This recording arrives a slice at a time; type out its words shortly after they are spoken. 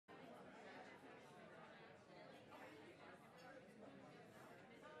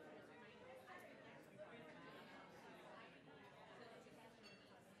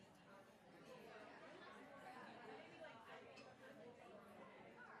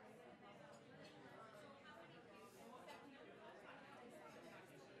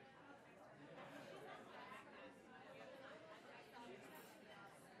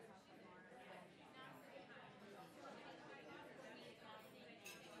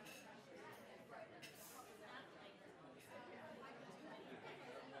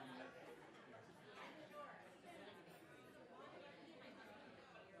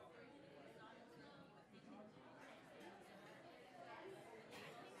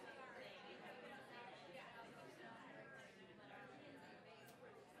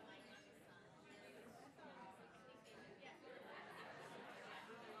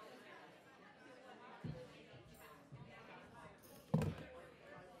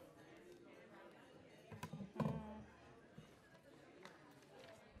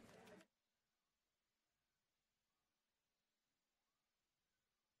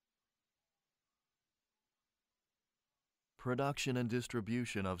Production and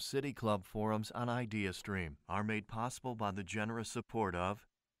distribution of City Club forums on IdeaStream are made possible by the generous support of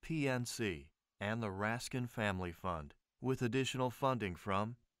PNC and the Raskin Family Fund, with additional funding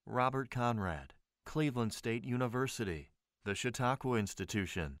from Robert Conrad, Cleveland State University, the Chautauqua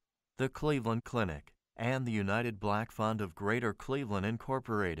Institution, the Cleveland Clinic, and the United Black Fund of Greater Cleveland,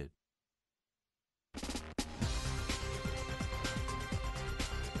 Incorporated.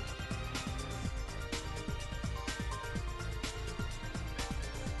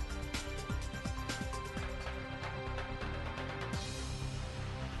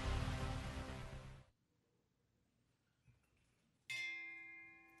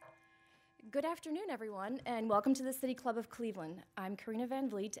 Good afternoon, everyone, and welcome to the City Club of Cleveland. I'm Karina Van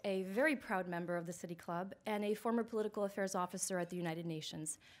Vliet, a very proud member of the City Club and a former political affairs officer at the United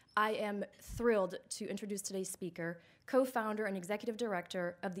Nations. I am thrilled to introduce today's speaker, co-founder and executive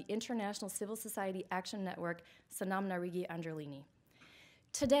director of the International Civil Society Action Network, Sanam Naraghi-Anderlini.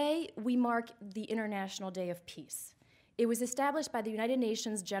 Today, we mark the International Day of Peace. It was established by the United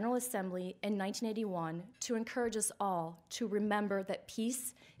Nations General Assembly in 1981 to encourage us all to remember that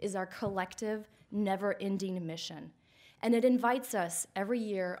peace is our collective, never-ending mission. And it invites us every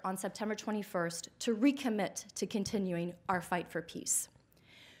year on September 21st to recommit to continuing our fight for peace.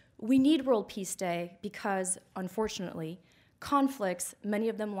 We need World Peace Day because, unfortunately, conflicts, many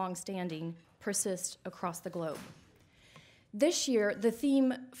of them long-standing, persist across the globe. This year, the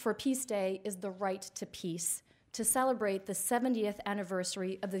theme for Peace Day is the right to peace, to celebrate the 70th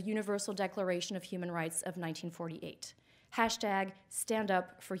anniversary of the Universal Declaration of Human Rights of 1948. Hashtag Stand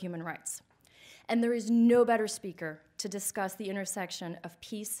Up for Human Rights. And there is no better speaker to discuss the intersection of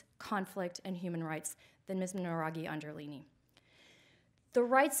peace, conflict, and human rights than Ms. Naraghi-Anderlini. The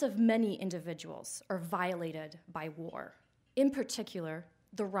rights of many individuals are violated by war, in particular,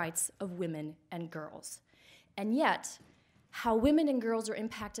 the rights of women and girls. And yet, how women and girls are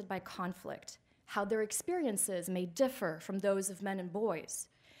impacted by conflict, how their experiences may differ from those of men and boys,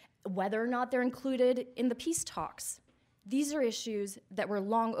 whether or not they're included in the peace talks. These are issues that were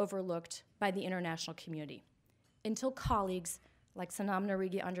long overlooked by the international community, until colleagues like Sanam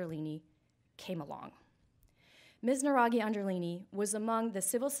Naraghi-Anderlini came along. Ms. Naraghi-Anderlini was among the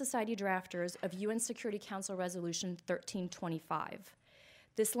civil society drafters of UN Security Council Resolution 1325.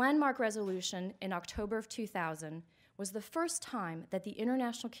 This landmark resolution in October of 2000 was the first time that the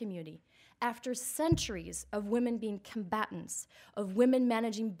international community, after centuries of women being combatants, of women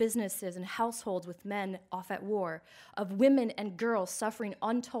managing businesses and households with men off at war, of women and girls suffering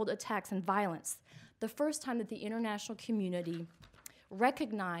untold attacks and violence, the first time that the international community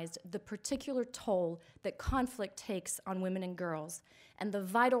recognized the particular toll that conflict takes on women and girls and the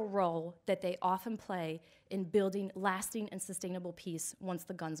vital role that they often play in building lasting and sustainable peace once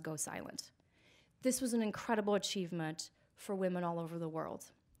the guns go silent. This was an incredible achievement for women all over the world.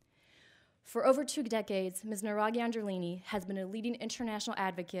 For over 2 decades, Ms. Naraghi-Anderlini has been a leading international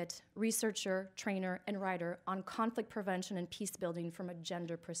advocate, researcher, trainer, and writer on conflict prevention and peace building from a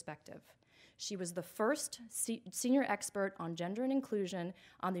gender perspective. She was the first senior expert on gender and inclusion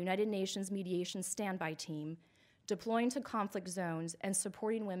on the United Nations Mediation Standby Team, deploying to conflict zones and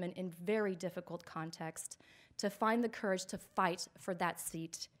supporting women in very difficult contexts to find the courage to fight for that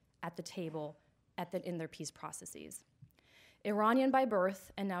seat at the table in their peace processes. Iranian by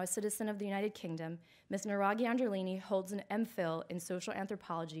birth and now a citizen of the United Kingdom, Ms. Naraghi-Anderlini holds an MPhil in social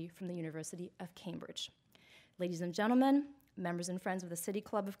anthropology from the University of Cambridge. Ladies and gentlemen, members and friends of the City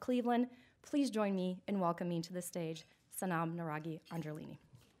Club of Cleveland, please join me in welcoming to the stage Sanam Naraghi-Anderlini.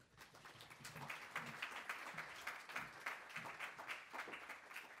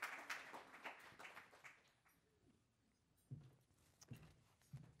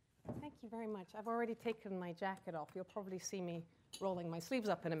 Thank you very much. I've already taken my jacket off. You'll probably see me rolling my sleeves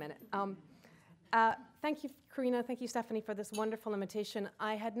up in a minute. Thank you, Karina. Thank you, Stephanie, for this wonderful invitation.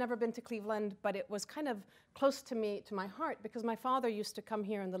 I had never been to Cleveland, but it was kind of close to my heart, because my father used to come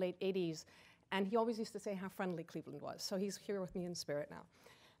here in the late 80s, and he always used to say how friendly Cleveland was. So he's here with me in spirit now.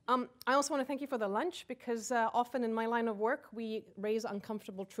 I also want to thank you for the lunch, because often in my line of work, we raise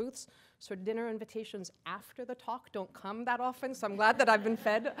uncomfortable truths. So dinner invitations after the talk don't come that often, so I'm glad that I've been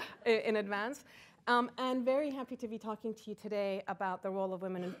fed in advance. And very happy to be talking to you today about the role of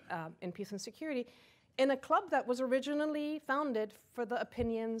women in peace and security in a club that was originally founded for the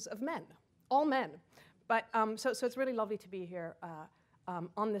opinions of men, all men. But so it's really lovely to be here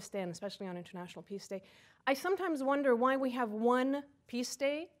on this day, and especially on International Peace Day. I sometimes wonder why we have one peace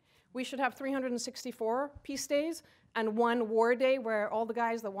day. We should have 364 peace days and one war day where all the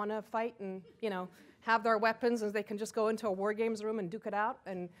guys that want to fight and have their weapons, and they can just go into a war games room and duke it out.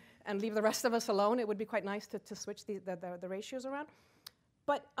 And and leave the rest of us alone. It would be quite nice to switch the ratios around.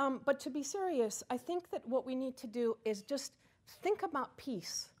 But to be serious, I think that what we need to do is just think about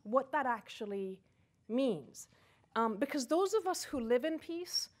peace, what that actually means. Because those of us who live in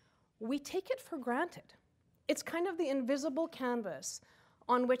peace, we take it for granted. It's kind of the invisible canvas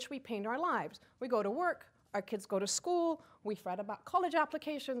on which we paint our lives. We go to work, our kids go to school, we fret about college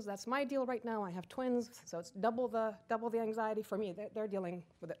applications. That's my deal right now. I have twins, so it's double the anxiety for me. They're dealing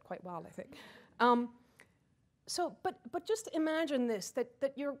with it quite well, I think. But just imagine this, that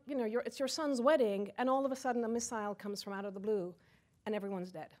it's your son's wedding, and all of a sudden a missile comes from out of the blue, and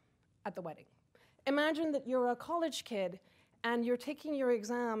everyone's dead at the wedding. Imagine that you're a college kid, and you're taking your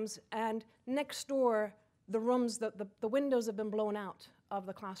exams, and next door, the windows have been blown out of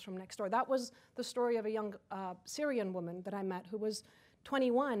the classroom next door. That was the story of a young Syrian woman that I met who was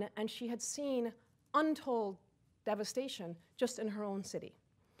 21, and she had seen untold devastation just in her own city.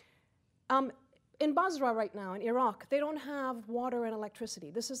 In Basra right now, in Iraq, they don't have water and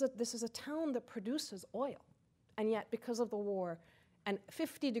electricity. This is a town that produces oil, and yet because of the war and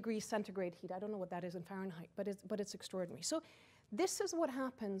 50 degrees centigrade heat, I don't know what that is in Fahrenheit, but it's extraordinary. So this is what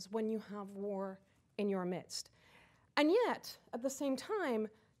happens when you have war in your midst. And yet, at the same time,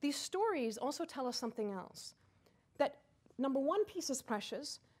 these stories also tell us something else. That, number one, peace is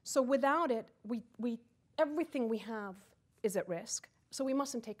precious, so without it, everything we have is at risk, so we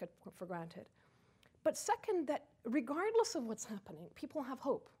mustn't take it for granted. But second, that regardless of what's happening, people have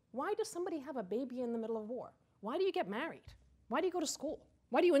hope. Why does somebody have a baby in the middle of war? Why do you get married? Why do you go to school?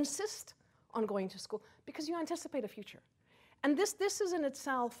 Why do you insist on going to school? Because you anticipate a future. And this is in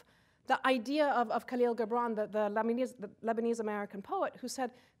itself the idea of Khalil Gibran, the Lebanese-American poet, who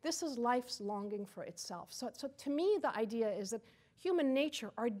said, this is life's longing for itself. So to me, the idea is that human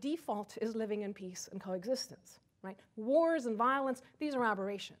nature, our default is living in peace and coexistence, right? Wars and violence, these are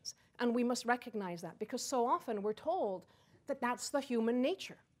aberrations. And we must recognize that, because so often we're told that that's the human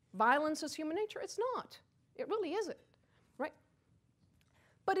nature. Violence is human nature. It's not. It really isn't, right?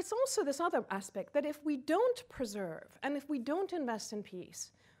 But it's also this other aspect that if we don't preserve and if we don't invest in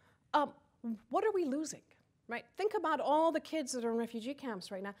peace, what are we losing, right? Think about all the kids that are in refugee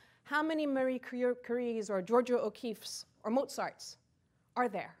camps right now. How many Marie Curie's or Georgia O'Keeffe's or Mozart's are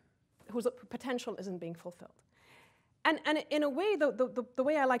there whose potential isn't being fulfilled? And in a way, the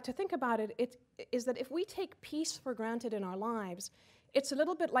way I like to think about it is that if we take peace for granted in our lives, it's a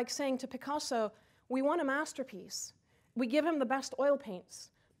little bit like saying to Picasso, we want a masterpiece. We give him the best oil paints,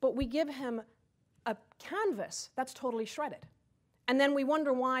 but we give him a canvas that's totally shredded. And then we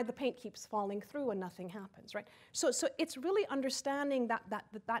wonder why the paint keeps falling through and nothing happens, right? So it's really understanding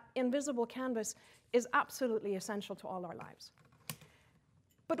that invisible canvas is absolutely essential to all our lives.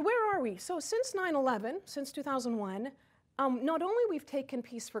 But where are we? So since 9/11, since 2001, not only we've taken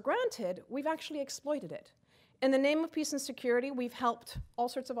peace for granted, we've actually exploited it. In the name of peace and security, we've helped all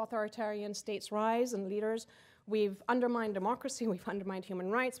sorts of authoritarian states rise and leaders. We've undermined democracy, we've undermined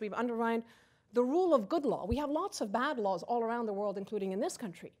human rights, we've undermined the rule of good law. We have lots of bad laws all around the world, including in this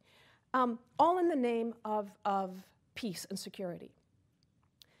country, all in the name of peace and security.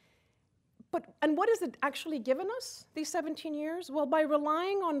 And what has it actually given us, these 17 years? Well, by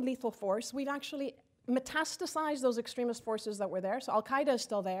relying on lethal force, we've actually metastasized those extremist forces that were there. So Al-Qaeda is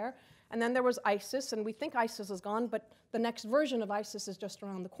still there, and then there was ISIS, and we think ISIS is gone, but the next version of ISIS is just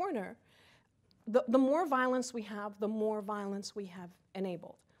around the corner. The more violence we have, the more violence we have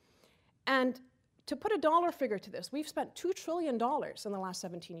enabled. And to put a dollar figure to this, we've spent $2 trillion in the last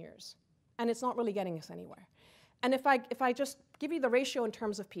 17 years, and it's not really getting us anywhere. And if I just give you the ratio in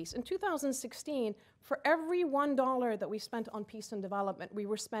terms of peace, in 2016, for every $1 that we spent on peace and development, we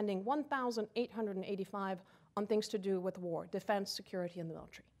were spending 1,885 on things to do with war, defense, security, and the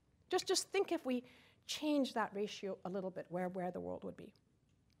military. Just think if we change that ratio a little bit, where the world would be.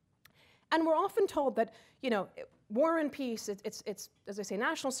 And we're often told that, war and peace, it's, as I say,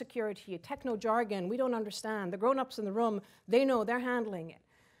 national security, techno jargon, we don't understand. The grown-ups in the room, they know, they're handling it.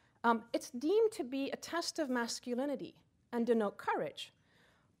 It's deemed to be a test of masculinity and denote courage.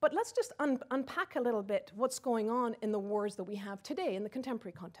 But let's just unpack a little bit what's going on in the wars that we have today in the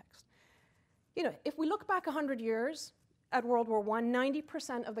contemporary context. If we look back 100 years at World War I,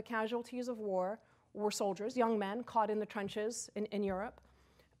 90% of the casualties of war were soldiers, young men caught in the trenches in Europe.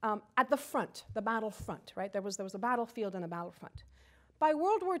 At the front, the battlefront, right? There was a battlefield and a battlefront. By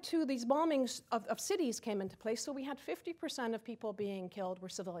World War II, these bombings of cities came into place, so we had 50% of people being killed were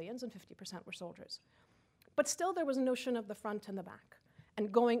civilians and 50% were soldiers. But still, there was a notion of the front and the back,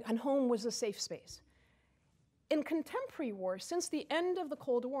 and home was a safe space. In contemporary wars, since the end of the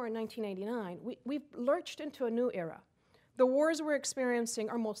Cold War in 1989, we've lurched into a new era. The wars we're experiencing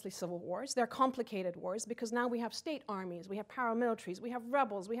are mostly civil wars. They're complicated wars because now we have state armies, we have paramilitaries, we have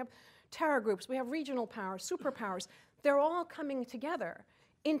rebels, we have terror groups, we have regional powers, superpowers. They're all coming together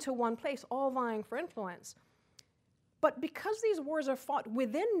into one place, all vying for influence. But because these wars are fought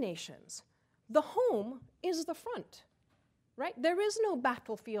within nations, the home is the front, right? There is no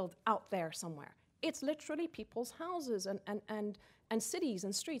battlefield out there somewhere. It's literally people's houses and cities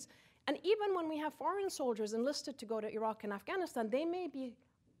and streets. And even when we have foreign soldiers enlisted to go to Iraq and Afghanistan, they may be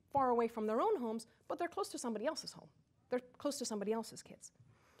far away from their own homes, but they're close to somebody else's home. They're close to somebody else's kids.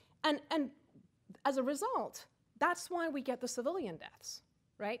 And as a result, that's why we get the civilian deaths,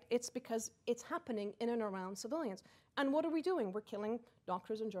 right? It's because it's happening in and around civilians. And what are we doing? We're killing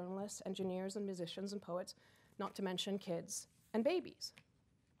doctors and journalists, engineers and musicians and poets, not to mention kids and babies.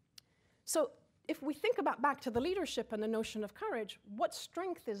 So if we think about back to the leadership and the notion of courage, what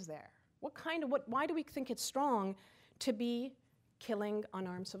strength is there? Why do we think it's strong to be killing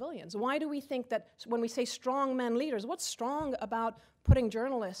unarmed civilians? Why do we think that when we say strong men leaders, what's strong about putting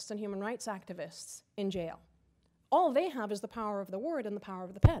journalists and human rights activists in jail? All they have is the power of the word and the power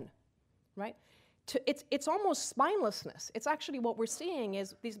of the pen, right? It's almost spinelessness. It's actually what we're seeing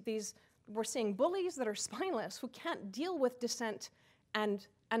is we're seeing bullies that are spineless who can't deal with dissent and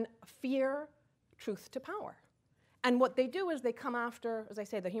fear truth to power. And what they do is they come after, as I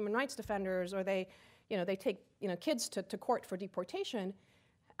say, the human rights defenders, or they take kids to court for deportation,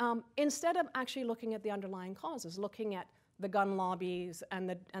 instead of actually looking at the underlying causes, looking at the gun lobbies and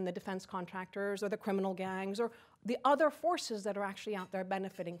the defense contractors or the criminal gangs or the other forces that are actually out there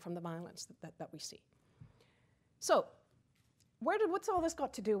benefiting from the violence that we see. So what's all this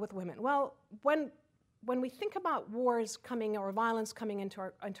got to do with women? Well, when we think about wars coming or violence coming into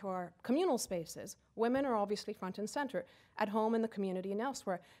our communal spaces, women are obviously front and center, at home, in the community, and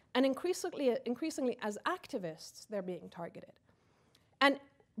elsewhere. And increasingly as activists, they're being targeted. And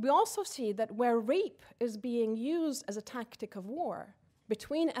we also see that where rape is being used as a tactic of war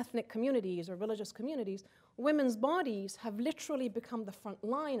between ethnic communities or religious communities, women's bodies have literally become the front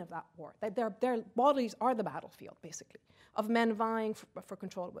line of that war. Their bodies are the battlefield, basically, of men vying for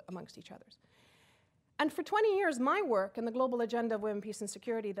control amongst each other. And for 20 years, my work and the global agenda of women, peace, and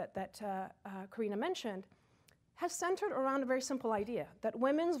security that Karina mentioned has centered around a very simple idea, that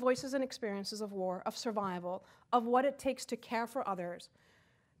women's voices and experiences of war, of survival, of what it takes to care for others,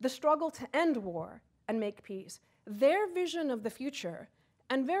 the struggle to end war and make peace, their vision of the future,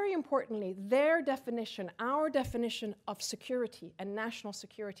 and very importantly, their definition, our definition of security and national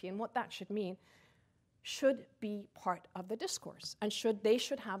security and what that should mean, should be part of the discourse, and they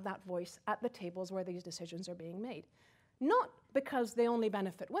should have that voice at the tables where these decisions are being made. Not because they only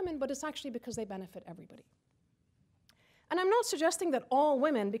benefit women, but it's actually because they benefit everybody. And I'm not suggesting that all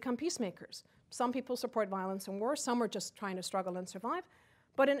women become peacemakers. Some people support violence and war, some are just trying to struggle and survive.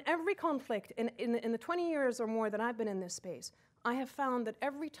 But in every conflict, in the 20 years or more that I've been in this space, I have found that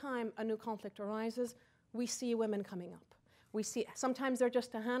every time a new conflict arises, we see women coming up. We see, sometimes they're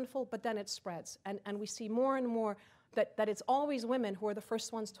just a handful, but then it spreads. And we see more and more that it's always women who are the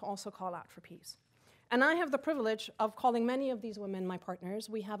first ones to also call out for peace. And I have the privilege of calling many of these women my partners.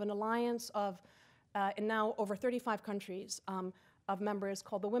 We have an alliance of, in now over 35 countries, of members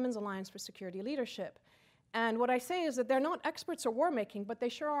called the Women's Alliance for Security Leadership. And what I say is that they're not experts at war making, but they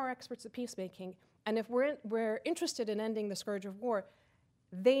sure are experts at peacemaking. And if we're interested in ending the scourge of war,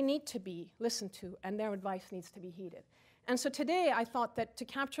 they need to be listened to, and their advice needs to be heeded. And so today I thought that to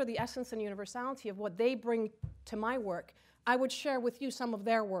capture the essence and universality of what they bring to my work, I would share with you some of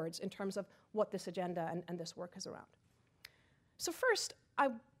their words in terms of what this agenda and this work is around. So first, I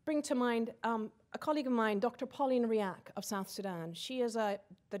bring to mind a colleague of mine, Dr. Pauline Riak of South Sudan. She is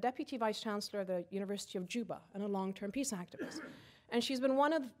the Deputy Vice Chancellor of the University of Juba and a long-term peace activist. And she's been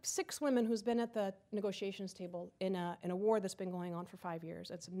one of 6 women who's been at the negotiations table in a war that's been going on for 5 years.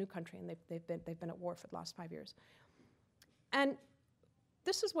 It's a new country, and they've been at war for the last 5 years. And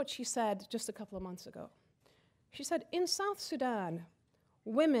this is what she said just a couple of months ago. She said, in South Sudan,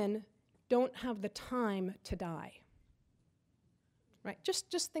 women don't have the time to die. Right?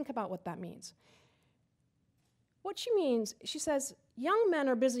 Just think about what that means. What she means, she says, young men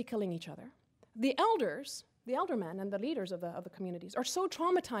are busy killing each other. The elders, the elder men and the leaders of the communities are so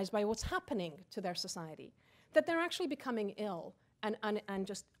traumatized by what's happening to their society that they're actually becoming ill and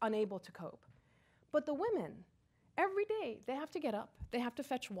just unable to cope. But the women, every day, they have to get up, they have to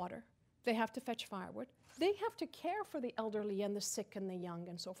fetch water, they have to fetch firewood, they have to care for the elderly and the sick and the young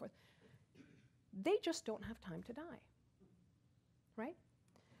and so forth. They just don't have time to die, right?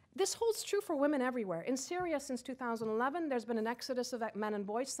 This holds true for women everywhere. In Syria since 2011, there's been an exodus of men and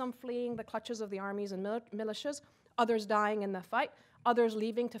boys, some fleeing the clutches of the armies and militias, others dying in the fight, others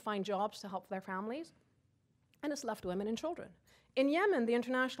leaving to find jobs to help their families, and it's left women and children. In Yemen, the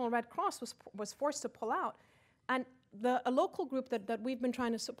International Red Cross was forced to pull out, and a local group that we've been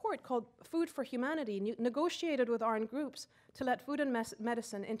trying to support called Food for Humanity negotiated with armed groups to let food and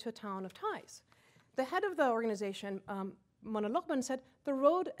medicine into a town of Taiz. The head of the organization, Mona Luqman, said, "The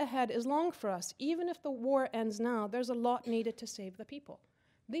road ahead is long for us. Even if the war ends now, there's a lot needed to save the people."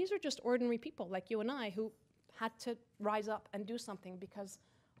 These are just ordinary people like you and I who had to rise up and do something because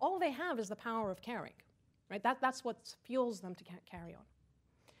all they have is the power of caring, right? That's what fuels them to carry on.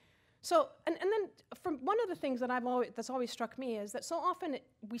 So, and then from one of the things that that's always struck me is that so often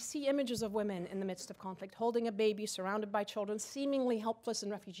we see images of women in the midst of conflict, holding a baby, surrounded by children, seemingly helpless in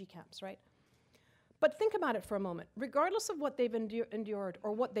refugee camps, right? But think about it for a moment. Regardless of what they've endured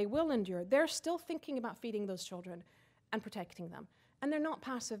or what they will endure, they're still thinking about feeding those children and protecting them. And they're not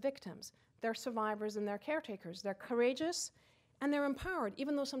passive victims. They're survivors and they're caretakers. They're courageous and they're empowered,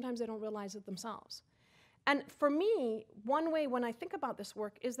 even though sometimes they don't realize it themselves. And for me, one way when I think about this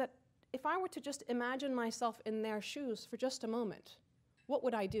work is that if I were to just imagine myself in their shoes for just a moment, what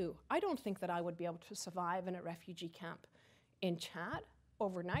would I do? I don't think that I would be able to survive in a refugee camp in Chad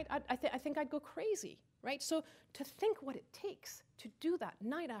overnight. I think I'd go crazy, right? So to think what it takes to do that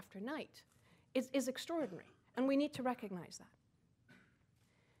night after night is extraordinary, and we need to recognize that.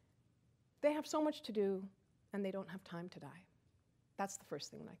 They have so much to do, and they don't have time to die. That's the first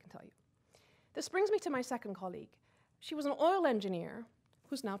thing that I can tell you. This brings me to my second colleague. She was an oil engineer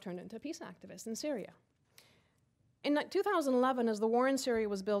who's now turned into a peace activist in Syria. In 2011, as the war in Syria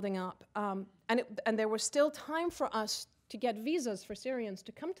was building up, and there was still time for us to get visas for Syrians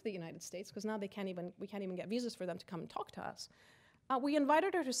to come to the United States, because now we can't even get visas for them to come and talk to us, we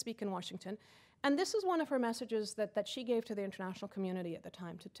invited her to speak in Washington, and this is one of her messages that she gave to the international community at the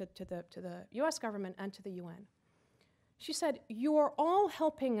time, to the US government and to the UN. She said, "You are all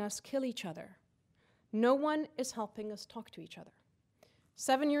helping us kill each other. No one is helping us talk to each other."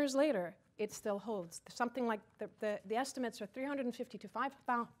 7 years later, it still holds. Something like the estimates are 350 to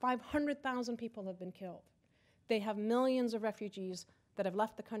 500,000 people have been killed. They have millions of refugees that have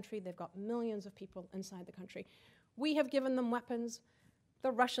left the country. They've got millions of people inside the country. We have given them weapons.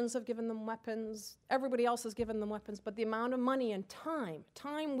 The Russians have given them weapons. Everybody else has given them weapons. But the amount of money and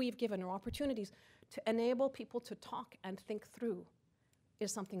time we've given, or opportunities to enable people to talk and think through,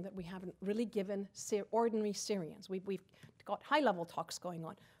 is something that we haven't really given ordinary Syrians. We've got high-level talks going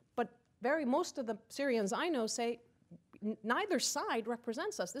on, but most of the Syrians I know say neither side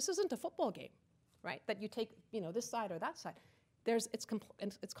represents us. This isn't a football game, right? That you take, this side or that side.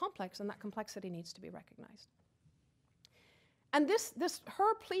 It's complex, and that complexity needs to be recognized. And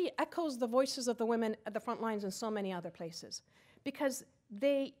her plea echoes the voices of the women at the front lines in so many other places, because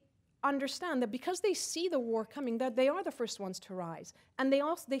they understand that because they see the war coming, that they are the first ones to rise, and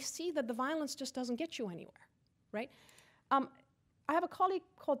they see that the violence just doesn't get you anywhere, right? I have a colleague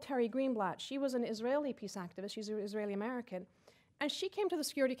called Terry Greenblatt. She was an Israeli peace activist. She's an Israeli-American, and she came to the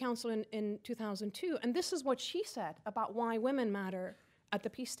Security Council in 2002, and this is what she said about why women matter at the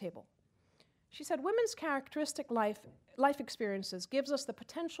peace table. She said, "Women's characteristic life experiences gives us the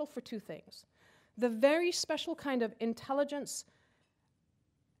potential for two things: the very special kind of intelligence,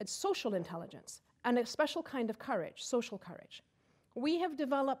 it's social intelligence, and a special kind of courage, social courage. We have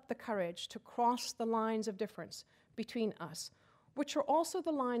developed the courage to cross the lines of difference between us, which are also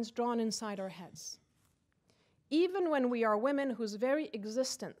the lines drawn inside our heads. Even when we are women whose very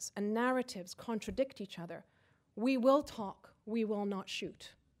existence and narratives contradict each other, we will talk, we will not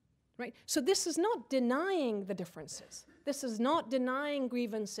shoot." Right? So this is not denying the differences. This is not denying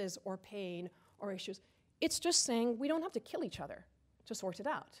grievances or pain or issues. It's just saying we don't have to kill each other to sort it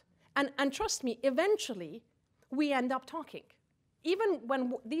out. And trust me, eventually we end up talking.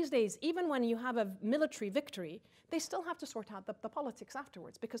 These days, even when you have a military victory, they still have to sort out the politics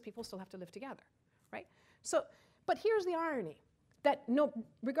afterwards, because people still have to live together, right? So, but here's the irony, that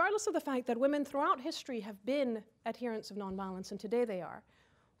regardless of the fact that women throughout history have been adherents of nonviolence, and today they are,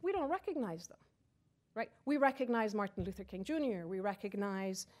 we don't recognize them, right? We recognize Martin Luther King Jr., we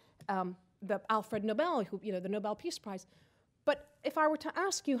recognize the Alfred Nobel, the Nobel Peace Prize. But if I were to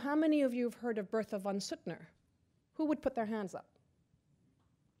ask you how many of you have heard of Bertha von Suttner, who would put their hands up?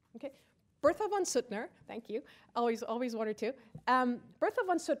 Okay, Bertha von Suttner, thank you, always one or two. Bertha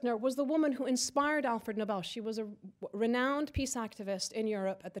von Suttner was the woman who inspired Alfred Nobel. She was a renowned peace activist in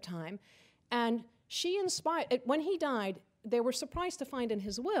Europe at the time, and she inspired, when he died, they were surprised to find in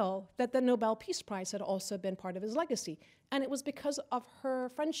his will that the Nobel Peace Prize had also been part of his legacy. And it was because of her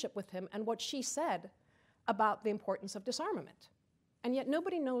friendship with him and what she said about the importance of disarmament. And yet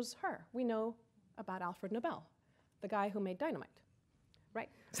nobody knows her. We know about Alfred Nobel. the guy who made dynamite, right?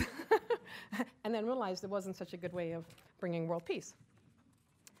 And then realized it wasn't such a good way of bringing world peace.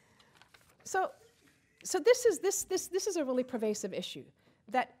 So this is a really pervasive issue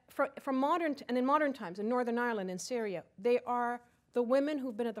that from modern and in modern times in Northern Ireland and Syria, the women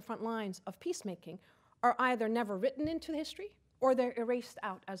who've been at the front lines of peacemaking are either never written into history or they're erased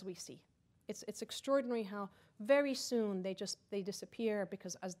out as we see. It's extraordinary how very soon they disappear,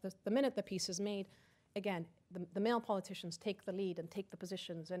 because as the minute the peace is made, again, the male politicians take the lead and take the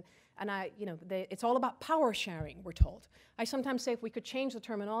positions, and it's all about power sharing, we're told. I sometimes say if we could change the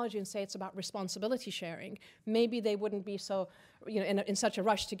terminology and say it's about responsibility sharing, maybe they wouldn't be so, in such a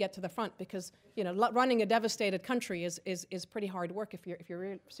rush to get to the front, because running a devastated country is pretty hard work if you're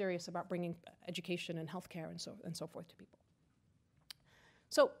really serious about bringing education and healthcare and so forth to people.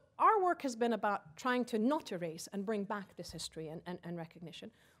 So our work has been about trying to not erase and bring back this history and recognition.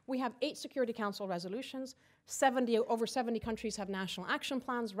 We have 8 Security Council resolutions. Over 70 countries have national action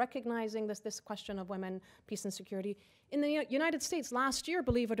plans recognizing this question of women, peace and security. In the United States last year,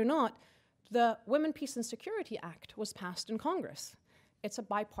 believe it or not, the Women, Peace and Security Act was passed in Congress. It's a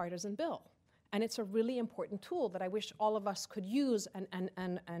bipartisan bill. And it's a really important tool that I wish all of us could use,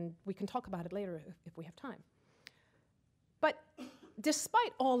 and we can talk about it later if we have time. But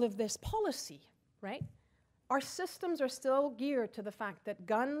despite all of this policy, right, our systems are still geared to the fact that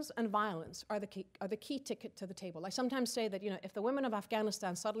guns and violence are the key ticket to the table. I sometimes say that if the women of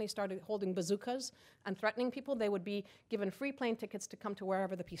Afghanistan suddenly started holding bazookas and threatening people, they would be given free plane tickets to come to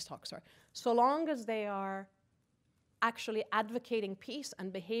wherever the peace talks are. So long as they are actually advocating peace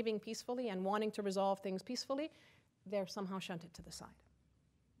and behaving peacefully and wanting to resolve things peacefully, they're somehow shunted to the side.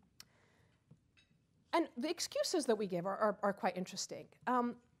 And the excuses that we give are quite interesting.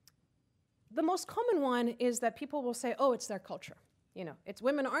 The most common one is that people will say, oh, it's their culture. It's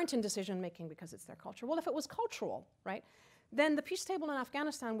women aren't in decision making because it's their culture. Well, if it was cultural, right, then the peace table in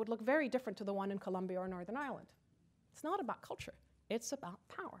Afghanistan would look very different to the one in Colombia or Northern Ireland. It's not about culture. It's about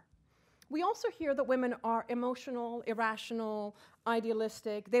power. We also hear that women are emotional, irrational,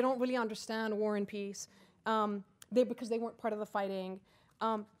 idealistic. They don't really understand war and peace because they weren't part of the fighting.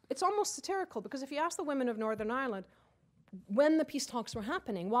 It's almost satirical, because if you ask the women of Northern Ireland, when the peace talks were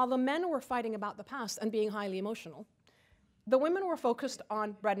happening, while the men were fighting about the past and being highly emotional, the women were focused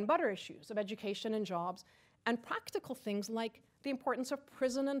on bread and butter issues of education and jobs and practical things like the importance of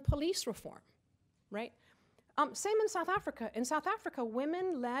prison and police reform, right? Same in South Africa. In South Africa,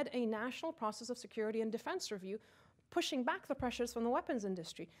 women led a national process of security and defense review, pushing back the pressures from the weapons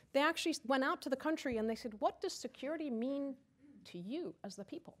industry. They actually went out to the country and they said, what does security mean to you as the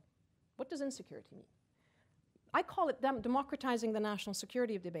people? What does insecurity mean? I call it democratizing the national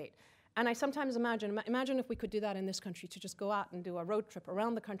security debate. And I sometimes imagine if we could do that in this country, to just go out and do a road trip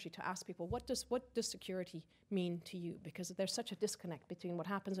around the country to ask people, what does security mean to you? Because there's such a disconnect between what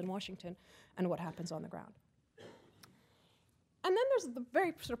happens in Washington and what happens on the ground. And then there's the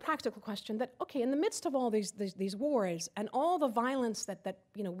very sort of practical question that, okay, in the midst of all these wars and all the violence that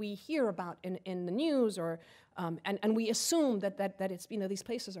we hear about in the news, or and we assume that it's these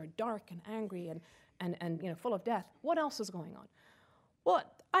places are dark and angry and full of death, what else is going on? Well,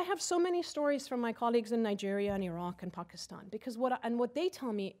 I have so many stories from my colleagues in Nigeria and Iraq and Pakistan, because what they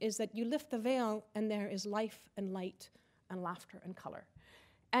tell me is that you lift the veil and there is life and light and laughter and color.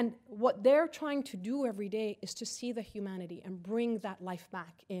 And what they're trying to do every day is to see the humanity and bring that life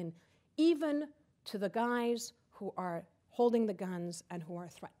back in, even to the guys who are holding the guns and who are a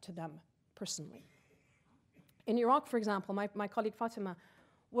threat to them personally. In Iraq, for example, my colleague Fatima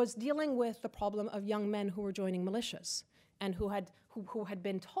was dealing with the problem of young men who were joining militias and who had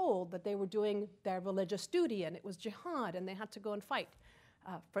been told that they were doing their religious duty and it was jihad and they had to go and fight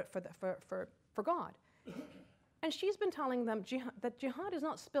for God. And she's been telling them that jihad is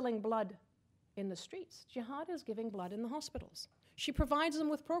not spilling blood in the streets. Jihad is giving blood in the hospitals. She provides them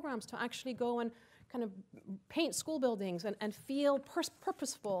with programs to actually go and kind of paint school buildings and feel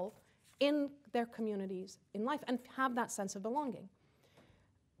purposeful in their communities, in life, and have that sense of belonging.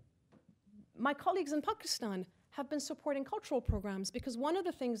 My colleagues in Pakistan have been supporting cultural programs, because one of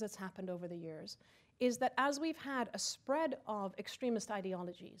the things that's happened over the years is that as we've had a spread of extremist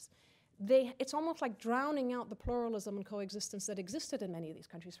ideologies, it's almost like drowning out the pluralism and coexistence that existed in many of these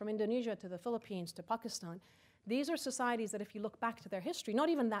countries, from Indonesia to the Philippines to Pakistan. These are societies that, if you look back to their history, not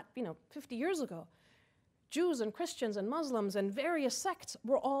even that, 50 years ago, Jews and Christians and Muslims and various sects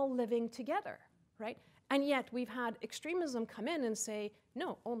were all living together, right? And yet we've had extremism come in and say,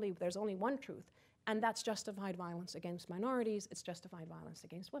 no, there's only one truth, and that's justified violence against minorities, it's justified violence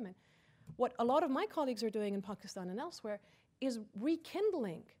against women. What a lot of my colleagues are doing in Pakistan and elsewhere is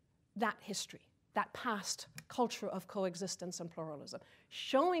rekindling that history, that past culture of coexistence and pluralism,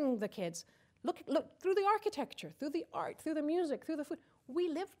 showing the kids, look through the architecture, through the art, through the music, through the food. We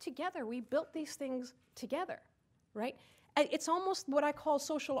lived together. We built these things together, right? And it's almost what I call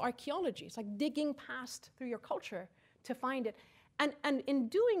social archaeology. It's like digging past through your culture to find it. And in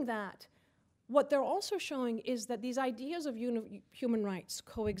doing that, what they're also showing is that these ideas of human rights,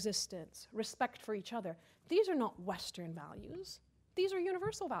 coexistence, respect for each other, these are not Western values. These are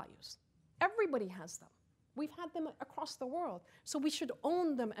universal values. Everybody has them. We've had them across the world, so we should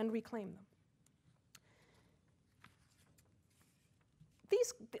own them and reclaim them.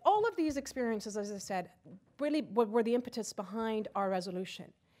 All of these experiences, as I said, really were the impetus behind our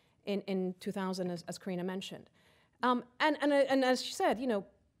resolution in 2000, as Karina mentioned. And as she said,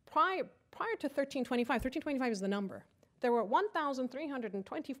 prior to 1325 is the number. There were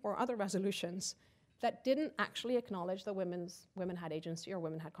 1,324 other resolutions that didn't actually acknowledge that women had agency or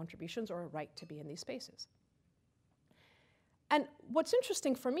women had contributions or a right to be in these spaces. And what's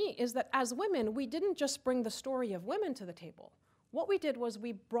interesting for me is that as women, we didn't just bring the story of women to the table. What we did was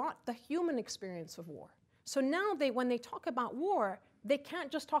we brought the human experience of war. So now when they talk about war, they can't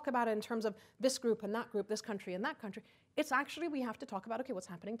just talk about it in terms of this group, this country and that country. It's actually, we have to talk about, okay, what's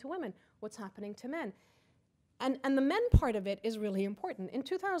happening to women? What's happening to men? And the men part of it is really important. In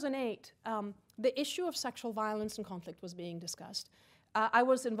 2008, the issue of sexual violence and conflict was being discussed. I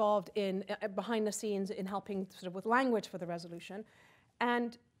was involved in, behind the scenes, in helping sort of with language for the resolution.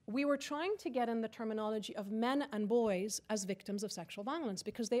 And we were trying to get in the terminology of men and boys as victims of sexual violence,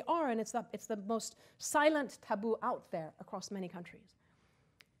 because they are, and it's the most silent taboo out there across many countries.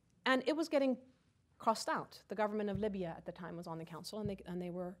 And it was getting crossed out. The government of Libya at the time was on the council, and they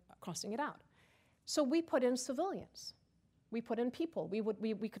were crossing it out. So we put in civilians. We put in people.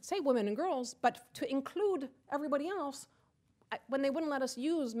 We could say women and girls, but to include everybody else, when they wouldn't let us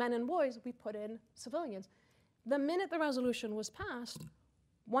use men and boys, we put in civilians. The minute the resolution was passed,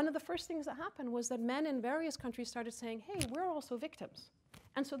 one of the first things that happened was that men in various countries started saying, hey, we're also victims.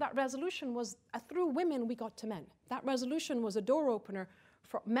 And so that resolution was, through women, we got to men. That resolution was a door opener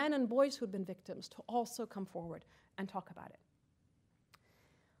for men and boys who'd been victims to also come forward and talk about it.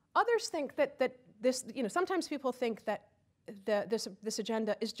 Others think that this, sometimes people think that this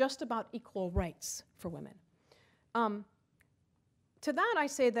agenda is just about equal rights for women. To that I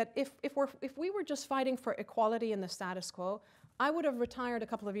say that if we were just fighting for equality in the status quo, I would have retired a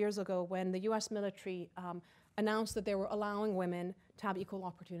couple of years ago when the US military announced that they were allowing women to have equal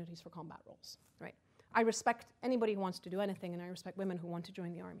opportunities for combat roles, right? I respect anybody who wants to do anything, and I respect women who want to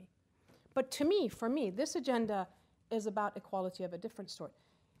join the army. But to me, for me, this agenda is about equality of a different sort.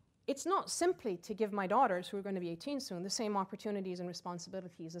 It's not simply to give my daughters, who are going to be 18 soon, the same opportunities and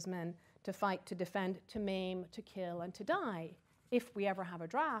responsibilities as men to fight, to defend, to maim, to kill, and to die, if we ever have a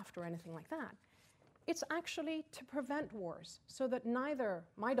draft or anything like that. It's actually to prevent wars so that neither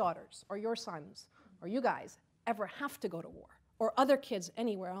my daughters or your sons or you guys ever have to go to war, or other kids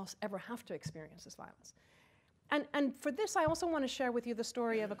anywhere else ever have to experience this violence. And for this, I also want to share with you the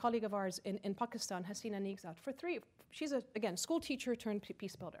story of a colleague of ours in Pakistan, Hasina Nigzat. She's again, school teacher turned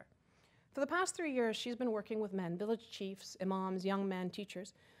peace builder. For the past 3 years, she's been working with men, village chiefs, imams, young men,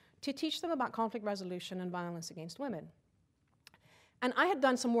 teachers, to teach them about conflict resolution and violence against women. And I had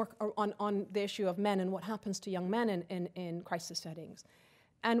done some work on the issue of men and what happens to young men in crisis settings.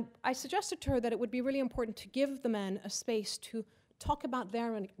 And I suggested to her that it would be really important to give the men a space to talk about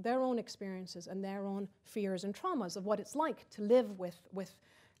their own experiences and their own fears and traumas of what it's like to live with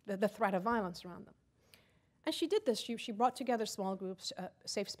the threat of violence around them. And she did this. She brought together small groups,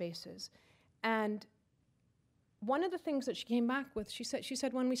 safe spaces. And one of the things that she came back with, she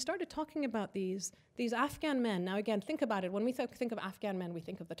said, when we started talking about these Afghan men, now again, think about it. When we think of Afghan men, we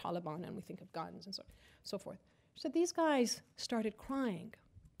think of the Taliban and we think of guns and so forth. She said, these guys started crying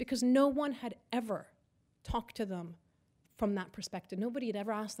because no one had ever talked to them from that perspective. Nobody had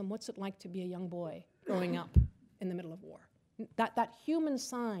ever asked them, what's it like to be a young boy growing up in the middle of war? That human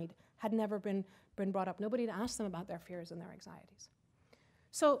side had never been brought up. Nobody had asked them about their fears and their anxieties.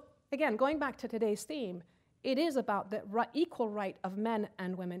 So again, going back to today's theme, it is about the equal right of men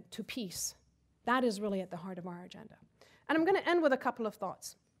and women to peace. That is really at the heart of our agenda. And I'm going to end with a couple of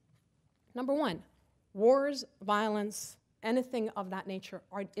thoughts. Number one, wars, violence, anything of that nature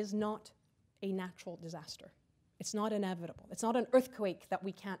is not a natural disaster. It's not inevitable. It's not an earthquake that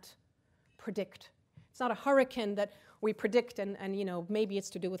we can't predict. It's not a hurricane that we predict and maybe it's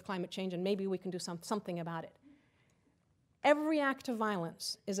to do with climate change and maybe we can do something about it. Every act of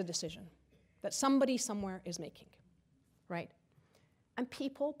violence is a decision that somebody somewhere is making, right? And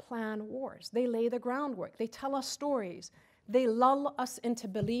people plan wars. They lay the groundwork. They tell us stories. they lull us into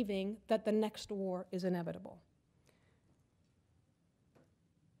believing that the next war is inevitable.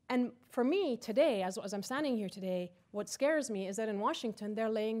 And for me today, as I'm standing here today, what scares me is that in Washington, they're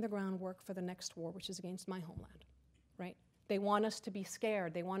laying the groundwork for the next war, which is against my homeland, right? They want us to be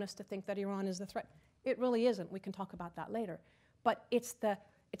scared. They want us to think that Iran is the threat. It really isn't. We can talk about that later. But it's the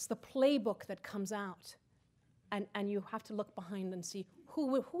playbook that comes out, and you have to look behind and see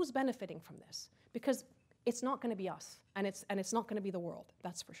who's benefiting from this, because it's not going to be us, and it's not going to be the world.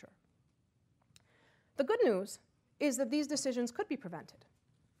 That's for sure. The good news is that these decisions could be prevented,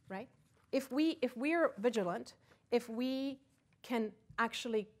 right? If we're vigilant, if we can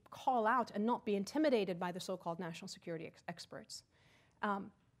actually call out and not be intimidated by the so-called national security experts,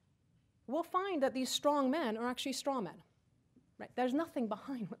 we'll find that these strong men are actually straw men, right? There's nothing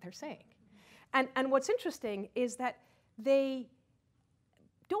behind what they're saying. And what's interesting is that they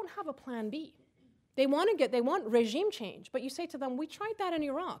don't have a plan B. They want regime change, but you say to them, we tried that in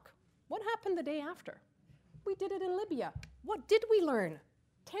Iraq. What happened the day after? We did it in Libya. What did we learn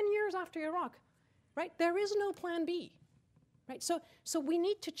 10 years after Iraq, right? There is no plan B, right? So we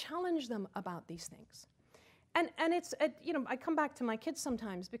need to challenge them about these things. And it's, I come back to my kids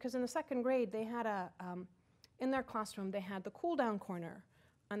sometimes, because in the second grade, they had in their classroom, they had the cool down corner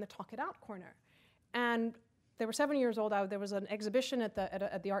and the talk it out corner. And they were 7 years old. There was an exhibition at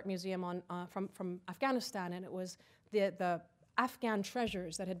the art museum from Afghanistan, and it was the Afghan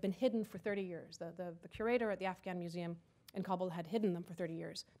treasures that had been hidden for 30 years. The curator at the Afghan museum in Kabul had hidden them for 30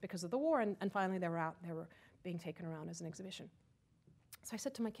 years because of the war, and finally they were being taken around as an exhibition. So I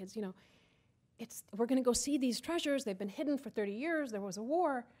said to my kids, we're going to go see these treasures. They've been hidden for 30 years. There was a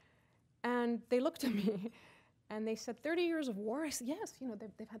war. And they looked at me, and they said, 30 years of war? I said, yes,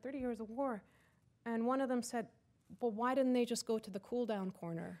 they've had 30 years of war. And one of them said, well, why didn't they just go to the cool down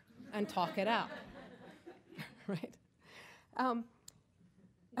corner and talk it out? Right? And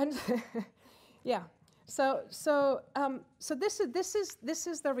yeah. So this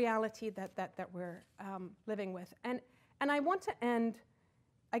is the reality that we're living with. And I want to end,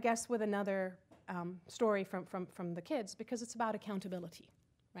 I guess, with another story from the kids, because it's about accountability,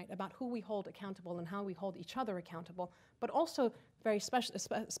 right? About who we hold accountable and how we hold each other accountable, but also very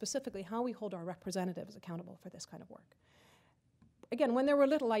specifically how we hold our representatives accountable for this kind of work. Again, when they were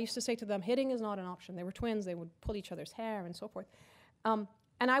little, I used to say to them, hitting is not an option. They were twins. They would pull each other's hair and so forth.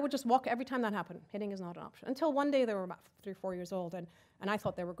 And I would just walk every time that happened. Hitting is not an option. Until one day they were about 3 or 4 years old, and I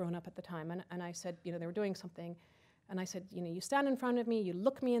thought they were grown up at the time. And I said, they were doing something. And I said, you stand in front of me, you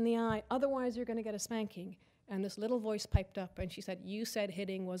look me in the eye, otherwise you're going to get a spanking. And this little voice piped up, and she said, you said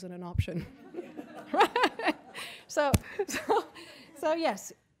hitting wasn't an option. Right? So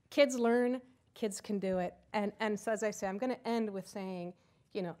yes, kids learn, kids can do it. And so as I say, I'm going to end with saying,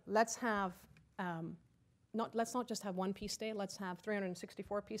 let's have, let's not just have one peace day, let's have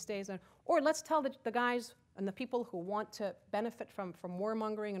 364 peace days. Or let's tell the guys and the people who want to benefit from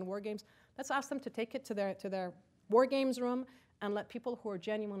warmongering and war games, let's ask them to take it to their war games room and let people who are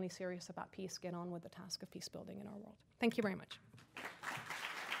genuinely serious about peace get on with the task of peace building in our world. Thank you very much.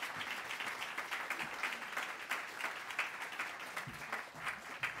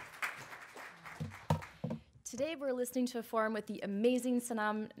 Today we're listening to a forum with the amazing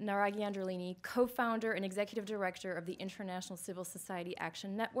Sanam Naraghi-Anderlini, co-founder and executive director of the International Civil Society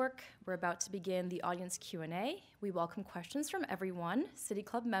Action Network. We're about to begin the audience Q&A. We welcome questions from everyone, City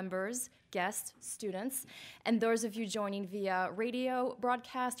Club members, guests, students, and those of you joining via radio,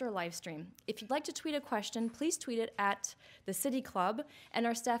 broadcast, or live stream. If you'd like to tweet a question, please tweet it at the City Club, and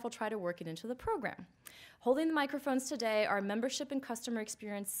our staff will try to work it into the program. Holding the microphones today are Membership and Customer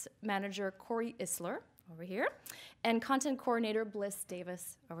Experience Manager Corey Isler, over here, and Content Coordinator Bliss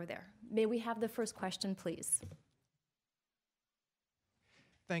Davis over there. May we have the first question, please?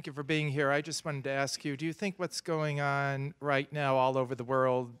 Thank you for being here. I just wanted to ask you, do you think what's going on right now all over the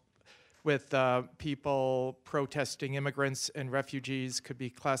world with people protesting immigrants and refugees could be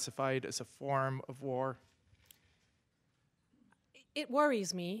classified as a form of war? It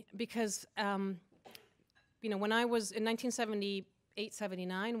worries me because, when I was in 1978,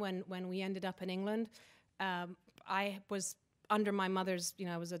 79, when we ended up in England, I was under my mother's,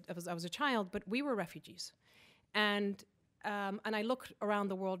 I was a child, but we were refugees. And I look around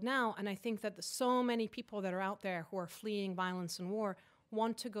the world now, and I think that so many people that are out there who are fleeing violence and war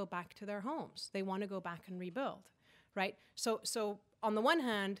want to go back to their homes. They want to go back and rebuild, right? So on the one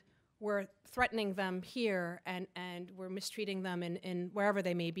hand, we're threatening them here, and we're mistreating them in wherever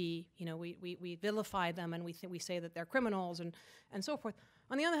they may be. We vilify them, and we say that they're criminals and so forth.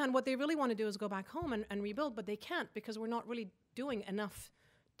 On the other hand, what they really want to do is go back home and rebuild, but they can't because we're not really doing enough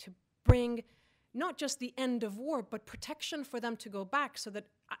to bring not just the end of war, but protection for them to go back so that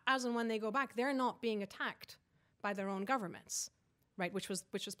as and when they go back, they're not being attacked by their own governments, right? Which was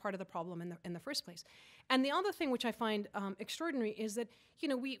part of the problem in the first place. And the other thing which I find extraordinary is that,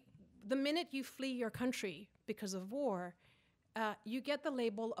 the minute you flee your country because of war, you get the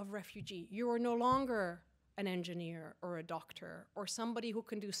label of refugee. You are no longer an engineer or a doctor or somebody who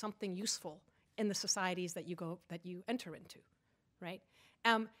can do something useful in the societies that you enter into, right?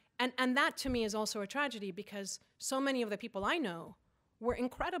 And that to me is also a tragedy, because so many of the people I know were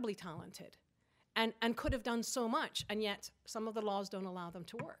incredibly talented and could have done so much, and yet some of the laws don't allow them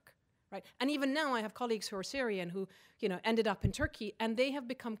to work, right? And even now I have colleagues who are Syrian who ended up in Turkey, and they have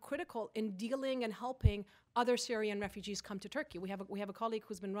become critical in dealing and helping other Syrian refugees come to Turkey. We have a colleague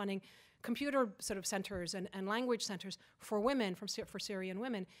who's been running computer sort of centers and language centers for women, for Syrian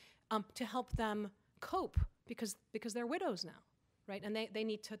women, to help them cope because they're widows now, right? And they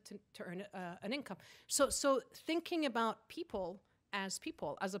need to earn an income. So thinking about people, as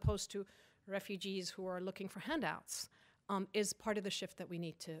opposed to refugees who are looking for handouts, is part of the shift that we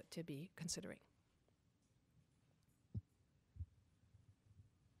need to be considering.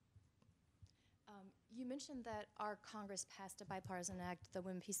 You mentioned that our Congress passed a bipartisan act, the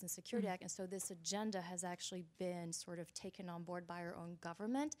Women, Peace, and Security Act, and so this agenda has actually been sort of taken on board by our own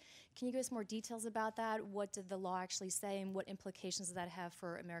government. Can you give us more details about that? What did the law actually say, and what implications does that have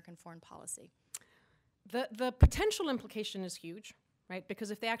for American foreign policy? The potential implication is huge, right?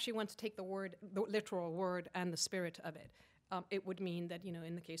 Because if they actually want to take the literal word and the spirit of it, it would mean that,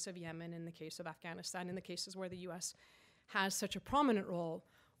 in the case of Yemen, in the case of Afghanistan, in the cases where the U.S. has such a prominent role,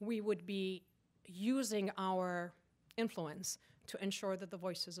 we would be using our influence to ensure that the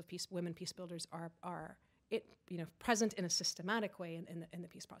voices of women peace builders are present in a systematic way in the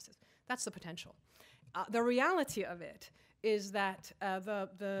peace process. That's the potential. The reality of it is that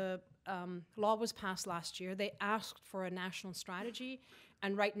the law was passed last year. They asked for a national strategy,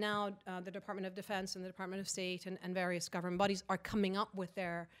 and right now the Department of Defense and the Department of State and various government bodies are coming up with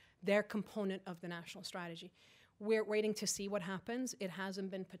their component of the national strategy. We're waiting to see what happens. It hasn't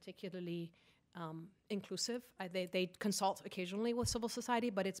been particularly inclusive. They consult occasionally with civil society,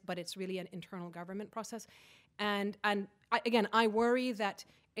 but it's really an internal government process. And I worry that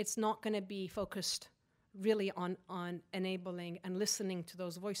it's not going to be focused really on enabling and listening to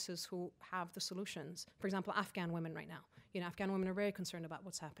those voices who have the solutions. For example, Afghan women right now. Afghan women are very concerned about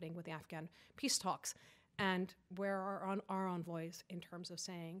what's happening with the Afghan peace talks, and where are our envoys in terms of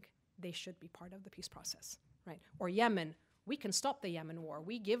saying they should be part of the peace process, right? Or Yemen. We can stop the Yemen war.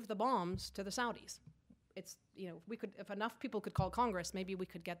 We give the bombs to the Saudis. It's, we could, if enough people could call Congress, maybe we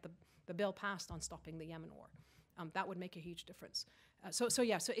could get the bill passed on stopping the Yemen war. That would make a huge difference. So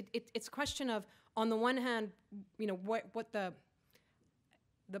it's a question of, on the one hand, what the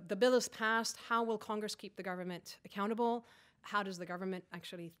bill is passed, how will Congress keep the government accountable? How does the government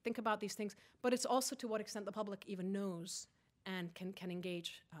actually think about these things? But it's also to what extent the public even knows and can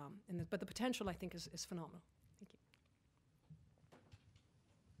engage in this. But the potential, I think, is phenomenal.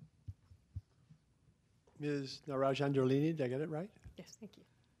 Ms. Naraghi-Anderlini, did I get it right? Yes, thank you.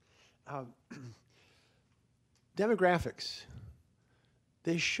 Demographics.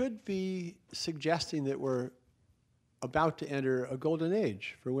 They should be suggesting that we're about to enter a golden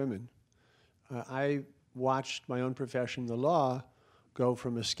age for women. I watched my own profession, the law, go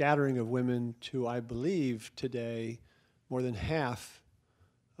from a scattering of women to, I believe, today, more than half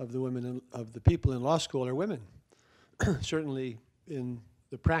of the women of the people in law school are women. Certainly in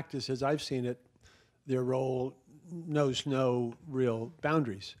the practice, as I've seen it, their role knows no real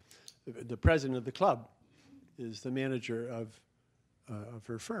boundaries. The president of the club is the manager of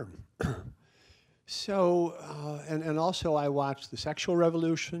her firm. So, and also I watched the sexual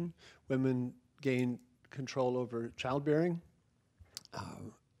revolution. Women gained control over childbearing.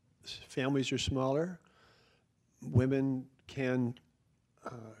 Families are smaller. Women can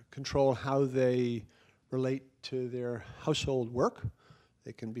control how they relate to their household work.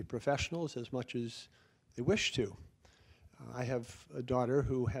 They can be professionals as much as they wish to. I have a daughter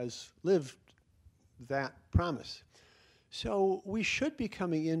who has lived that promise. So we should be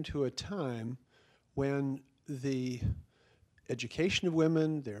coming into a time when the education of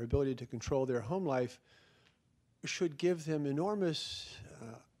women, their ability to control their home life, should give them enormous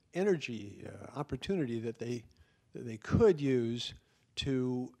energy, opportunity that they could use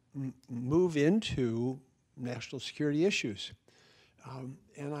to move into national security issues.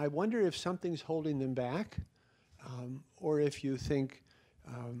 And I wonder if something's holding them back, or if you think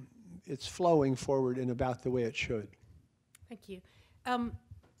it's flowing forward in about the way it should. Thank you.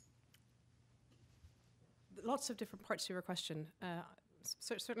 Lots of different parts to your question.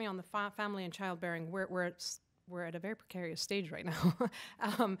 certainly on the family and childbearing, we're at a very precarious stage right now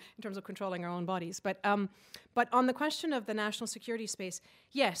in terms of controlling our own bodies. But on the question of the national security space,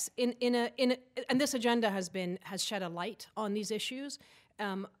 yes, and this agenda has shed a light on these issues.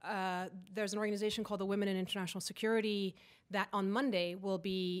 There's an organization called the Women in International Security that on Monday will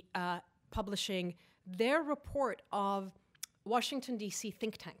be publishing their report of Washington, D.C.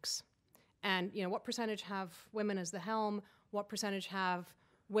 think tanks. And what percentage have women as the helm, what percentage have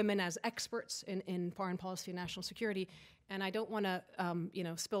women as experts in foreign policy and national security. And I don't want to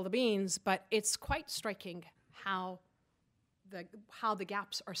spill the beans, but it's quite striking how the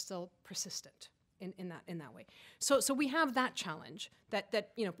gaps are still persistent in that way. So we have that challenge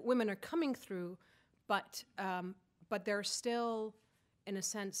that women are coming through, but they're still, in a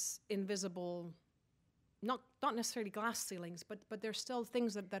sense, invisible. Not necessarily glass ceilings, but there's still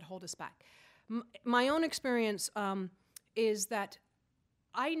things that hold us back. My own experience is that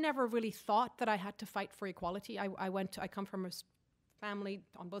I never really thought that I had to fight for equality. I come from a family,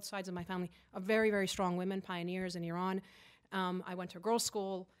 on both sides of my family, of very, very strong women, pioneers in Iran. I went to a girls'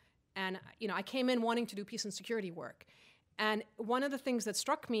 school, and I came in wanting to do peace and security work. And one of the things that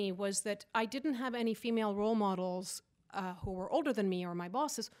struck me was that I didn't have any female role models who were older than me or my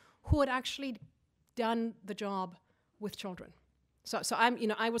bosses who had actually done the job with children. So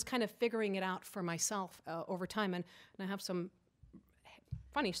I was kind of figuring it out for myself over time, and I have some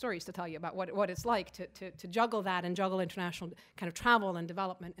funny stories to tell you about what it's like to juggle that and juggle international kind of travel and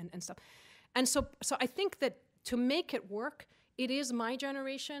development and stuff. And so I think that to make it work, it is my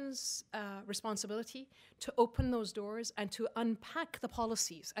generation's responsibility to open those doors and to unpack the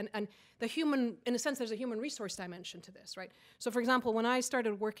policies and the human, in a sense, there's a human resource dimension to this, right? So for example, when I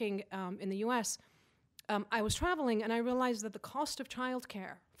started working in the US, I was traveling and I realized that the cost of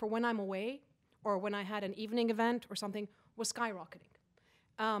childcare for when I'm away or when I had an evening event or something was skyrocketing.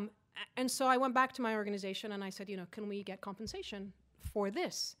 And so I went back to my organization and I said, can we get compensation for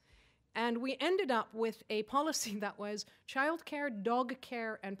this? And we ended up with a policy that was childcare, dog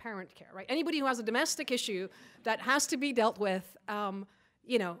care, and parent care, right? Anybody who has a domestic issue that has to be dealt with,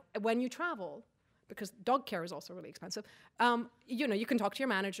 when you travel, because dog care is also really expensive, you can talk to your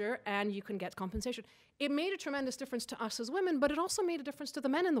manager and you can get compensation. It made a tremendous difference to us as women, but it also made a difference to the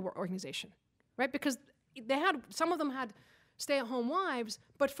men in the organization, right? Because some of them had stay-at-home wives,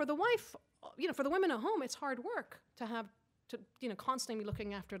 but for the wife, for the women at home, it's hard work to constantly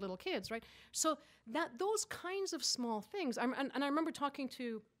looking after little kids, right? So those kinds of small things, and I remember talking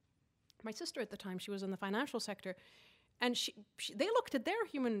to my sister at the time. She was in the financial sector, and they looked at their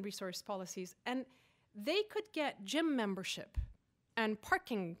human resource policies, and they could get gym membership and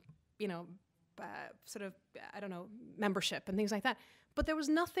parking, membership and things like that. But there was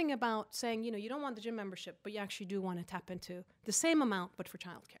nothing about saying, you don't want the gym membership, but you actually do want to tap into the same amount, but for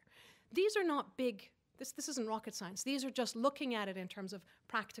childcare. These are not big. This isn't rocket science. These are just looking at it in terms of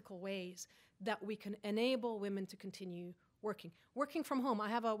practical ways that we can enable women to continue working from home. I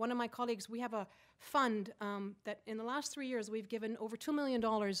have one of my colleagues, we have a fund that in the last 3 years, we've given over $2 million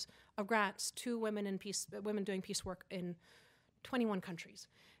of grants to women doing peace work in 21 countries.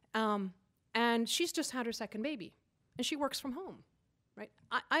 And she's just had her second baby, and she works from home, right?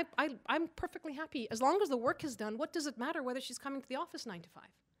 I'm perfectly happy. As long as the work is done, what does it matter whether she's coming to the office 9 to 5?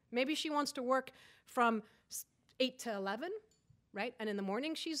 Maybe she wants to work from 8 to 11, right? And in the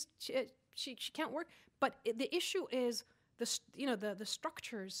morning, she can't work. But the issue is the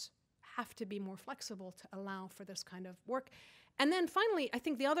structures have to be more flexible to allow for this kind of work. And then finally, I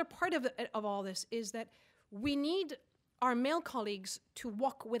think the other part of all this is that we need our male colleagues to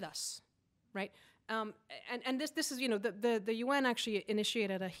walk with us, right? And this is, the UN actually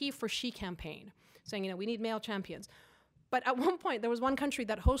initiated a he for she campaign saying, we need male champions. But at one point, there was one country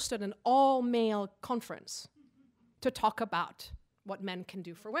that hosted an all-male conference to talk about what men can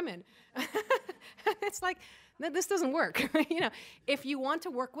do for women. It's like, this doesn't work. If you want to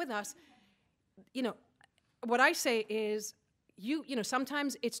work with us, what I say is,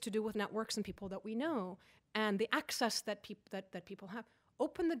 sometimes it's to do with networks and people that we know and the access that people have.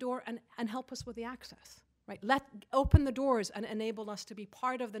 Open the door and help us with the access. Right? Open the doors and enable us to be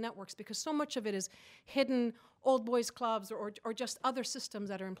part of the networks, because so much of it is hidden, old boys clubs or just other systems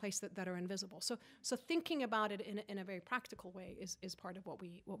that are in place that are invisible. So thinking about it in a very practical way is part of what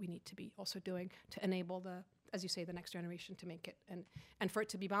we need to be also doing to enable as you say, the next generation to make it and for it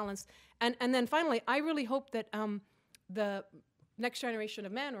to be balanced. And then finally, I really hope that the next generation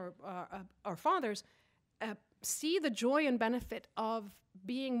of men or our fathers see the joy and benefit of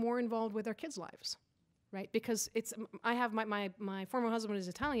being more involved with their kids' lives. Right, because I have my former husband is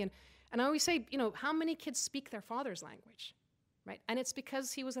Italian, and I always say, how many kids speak their father's language, right? And it's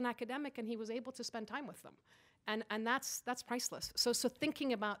because he was an academic and he was able to spend time with them. And that's priceless. So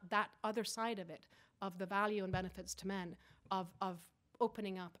thinking about that other side of it, of the value and benefits to men, of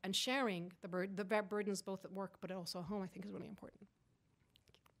opening up and sharing the burdens both at work but also at home, I think is really important.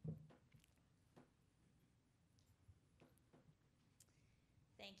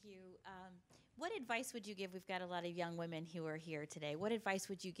 Thank you. What advice would you give? We've got a lot of young women who are here today. What advice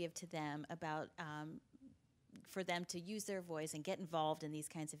would you give to them about for them to use their voice and get involved in these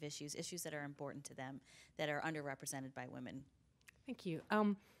kinds of issues that are important to them, that are underrepresented by women? Thank you.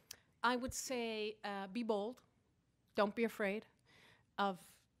 I would say be bold. Don't be afraid of,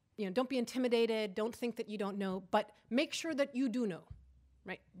 don't be intimidated. Don't think that you don't know, but make sure that you do know,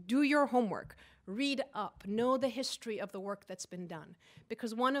 right? Do your homework. Read up. Know the history of the work that's been done.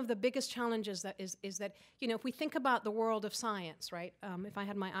 Because one of the biggest challenges that is that, if we think about the world of science, right? If I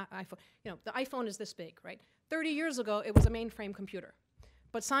had my iPhone, the iPhone is this big, right? 30 years ago, it was a mainframe computer.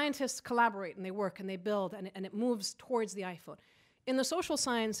 But scientists collaborate and they work and they build and it moves towards the iPhone. In the social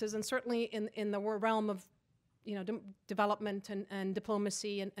sciences and certainly in the realm of development and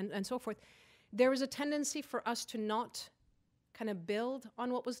diplomacy and so forth, there is a tendency for us to not kind of build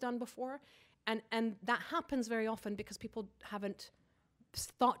on what was done before. And that happens very often because people haven't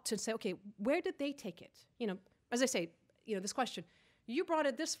thought to say, okay, where did they take it? As I say, this question, you brought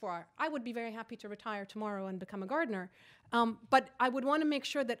it this far. I would be very happy to retire tomorrow and become a gardener. But I would want to make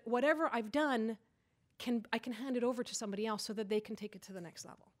sure that whatever I've done, I can hand it over to somebody else so that they can take it to the next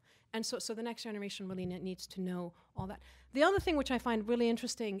level. And so the next generation really needs to know all that. The other thing which I find really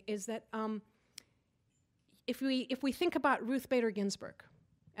interesting is that if we think about Ruth Bader Ginsburg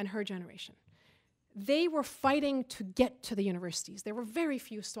and her generation, they were fighting to get to the universities. There were very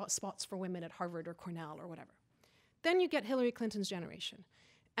few spots for women at Harvard or Cornell or whatever. Then you get Hillary Clinton's generation,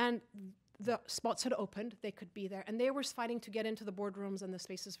 and the spots had opened, they could be there, and they were fighting to get into the boardrooms and the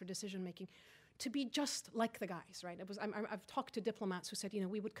spaces for decision making to be just like the guys, right? I've talked to diplomats who said,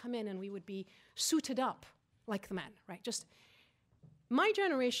 we would come in and we would be suited up like the men, right? Just my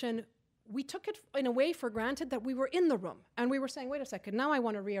generation, we took it in a way for granted that we were in the room and we were saying, wait a second, now I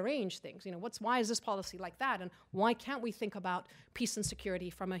want to rearrange things. Why is this policy like that? And why can't we think about peace and security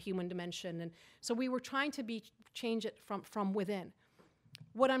from a human dimension? And so we were trying to change it from within.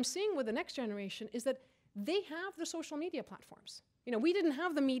 What I'm seeing with the next generation is that they have the social media platforms. We didn't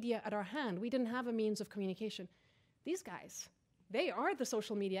have the media at our hand. We didn't have a means of communication. These guys, they are the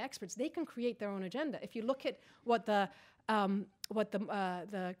social media experts. They can create their own agenda. If you look at what the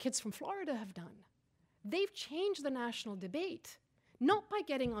kids from Florida have done, they've changed the national debate, not by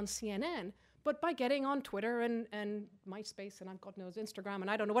getting on CNN, but by getting on Twitter and MySpace and God knows Instagram and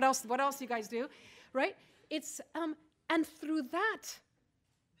I don't know what else you guys do, right? It's and through that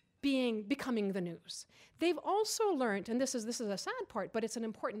becoming the news. They've also learned, and this is a sad part, but it's an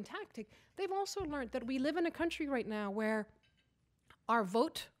important tactic. They've also learned that we live in a country right now where our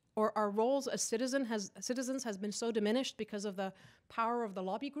vote or our roles as citizens has been so diminished because of the power of the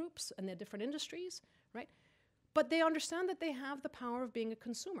lobby groups and the different industries, right? But they understand that they have the power of being a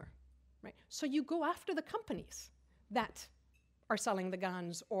consumer, right? So you go after the companies that are selling the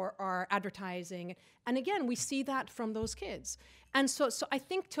guns or are advertising. And again, we see that from those kids. And so I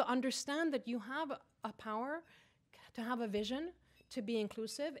think to understand that you have a power, to have a vision, to be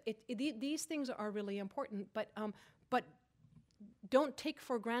inclusive, these things are really important, but don't take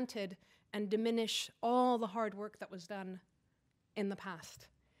for granted and diminish all the hard work that was done in the past.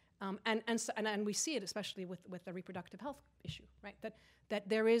 And we see it especially with the reproductive health issue, right? That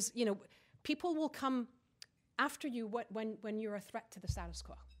there is, people will come after you when you're a threat to the status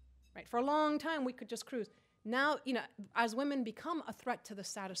quo, right? For a long time, we could just cruise. Now, as women become a threat to the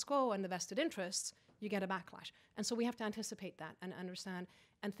status quo and the vested interests, you get a backlash. And so we have to anticipate that and understand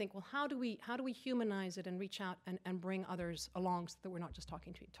and think, well, how do we humanize it and reach out and bring others along so that we're not just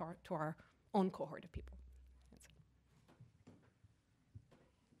talking to our own cohort of people.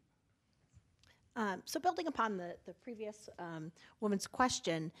 So building upon the previous woman's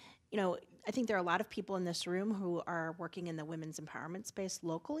question, I think there are a lot of people in this room who are working in the women's empowerment space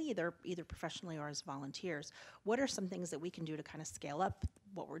locally, either professionally or as volunteers. What are some things that we can do to kind of scale up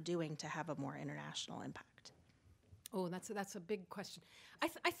what we're doing to have a more international impact? Oh, that's a big question.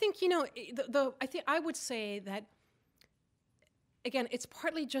 I think I would say that, again, it's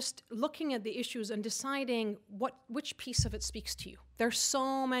partly just looking at the issues and deciding which piece of it speaks to you. There's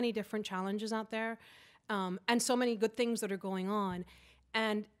so many different challenges out there, and so many good things that are going on,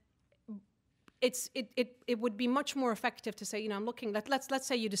 and it would be much more effective to say, I'm looking. Let's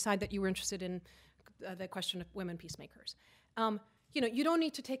say you decide that you were interested in the question of women peacemakers. You don't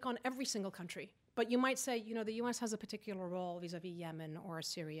need to take on every single country, But you might say, you know, the U.S. has a particular role vis-a-vis Yemen or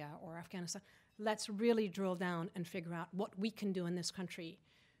Syria or Afghanistan. Let's really drill down and figure out what we can do in this country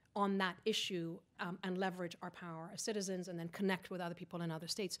on that issue and leverage our power as citizens and then connect with other people in other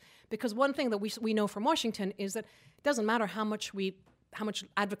states. Because one thing that we know from Washington is that it doesn't matter how much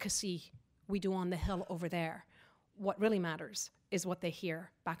advocacy we do on the Hill over there. What really matters is what they hear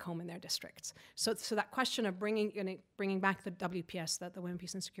back home in their districts. So that question of bringing back the WPS, the Women,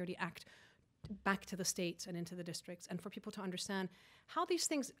 Peace and Security Act, back to the states and into the districts, and for people to understand how these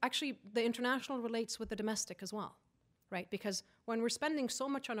things, actually the international relates with the domestic as well, right? Because when we're spending so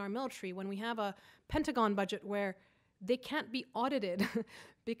much on our military, when we have a Pentagon budget where they can't be audited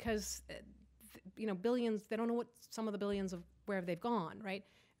because, billions, they don't know what some of the billions of where they've gone, right?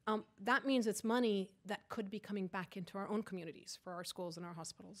 That means it's money that could be coming back into our own communities for our schools and our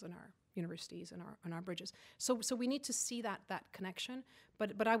hospitals and our universities and our bridges. So we need to see that connection.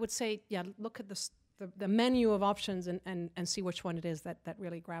 But I would say, yeah, look at the menu of options and see which one it is that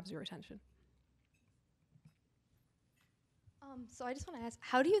really grabs your attention. So I just want to ask,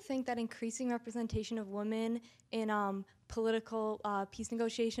 how do you think that increasing representation of women in political peace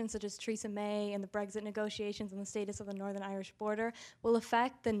negotiations, such as Theresa May and the Brexit negotiations and the status of the Northern Irish border, will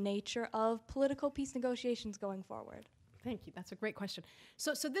affect the nature of political peace negotiations going forward? Thank you. That's a great question.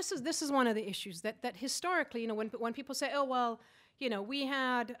 So this is one of the issues that historically, when people say, oh well, we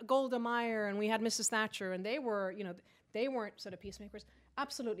had Golda Meir and we had Mrs. Thatcher and they were, they weren't sort of peacemakers.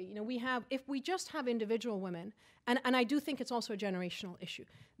 Absolutely. If we just have individual women, and I do think it's also a generational issue,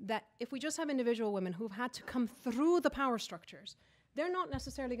 that if we just have individual women who've had to come through the power structures, they're not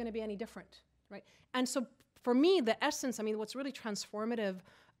necessarily going to be any different, right? And so for me, the essence, what's really transformative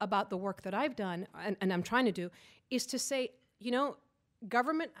about the work that I've done and I'm trying to do is to say,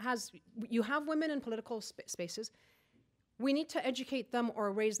 government you have women in political spaces. We need to educate them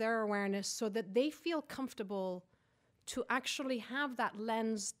or raise their awareness so that they feel comfortable to actually have that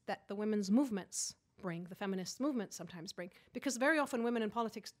lens that the women's movements bring, the feminist movements sometimes bring, because very often women in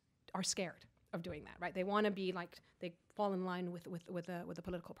politics are scared of doing that, right? They want to be like, they fall in line with the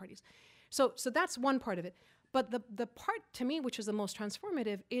political parties. So that's one part of it. But the part to me, which is the most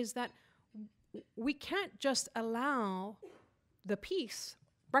transformative, is that we can't just allow the peace,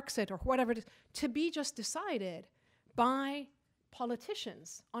 Brexit or whatever it is, to be just decided by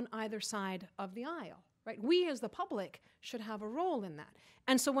politicians on either side of the aisle. Right? We as the public should have a role in that.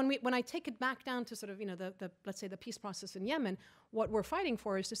 And so when I take it back down to sort of, let's say the peace process in Yemen, what we're fighting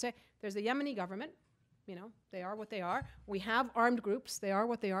for is to say there's the Yemeni government, they are what they are. We have armed groups, they are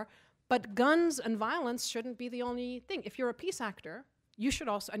what they are. But guns and violence shouldn't be the only thing. If you're a peace actor, you should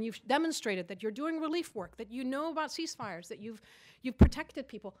also, and you've demonstrated that you're doing relief work, that you know about ceasefires, that you've protected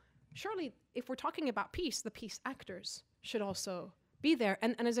people. Surely, if we're talking about peace, the peace actors should also be there.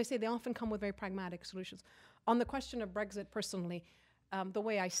 And as I say, they often come with very pragmatic solutions. On the question of Brexit, personally, the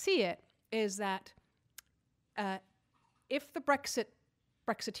way I see it is that if the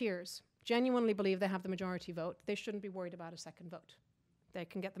Brexiteers genuinely believe they have the majority vote, they shouldn't be worried about a second vote. They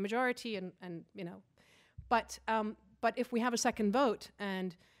can get the majority but if we have a second vote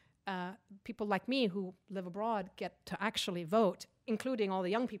and people like me who live abroad get to actually vote, including all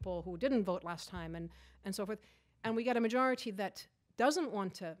the young people who didn't vote last time and so forth, and we get a majority that doesn't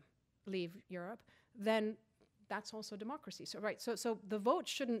want to leave Europe, then that's also democracy. So right, so the vote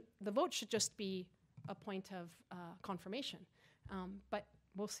should just be a point of confirmation. But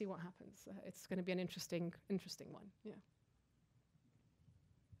we'll see what happens. It's going to be an interesting one. Yeah.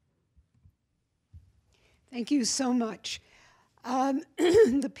 Thank you so much.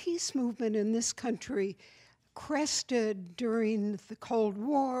 The peace movement in this country crested during the Cold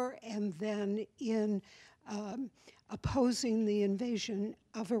War and then in opposing the invasion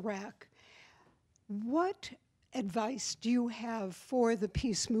of Iraq. What advice do you have for the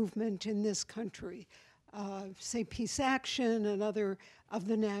peace movement in this country? Say Peace Action and other of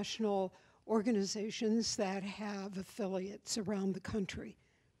the national organizations that have affiliates around the country.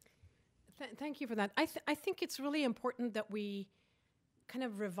 Thank you for that. I think it's really important that we kind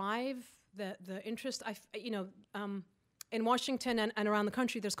of revive the interest. In Washington and around the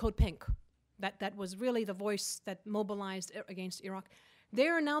country, there's Code Pink. That was really the voice that mobilized against Iraq. They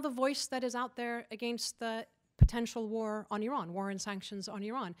are now the voice that is out there against the potential war on Iran, war and sanctions on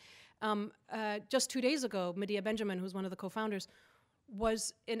Iran. Just 2 days ago, Medea Benjamin, who's one of the co-founders,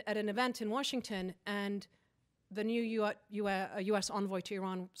 was at an event in Washington, and the new U.S. envoy to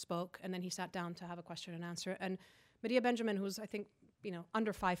Iran spoke, and then he sat down to have a question and answer. And Medea Benjamin, who's, I think,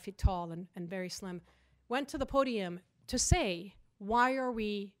 under 5 feet tall and very slim, went to the podium to say, why are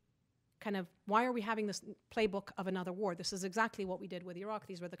we having this playbook of another war? This is exactly what we did with Iraq.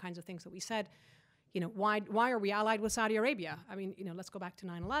 These were the kinds of things that we said. Why are we allied with Saudi Arabia? I mean, let's go back to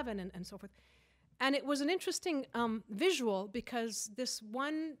 9/11 and so forth. And it was an interesting visual, because this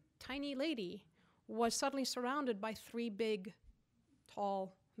one tiny lady was suddenly surrounded by 3 big,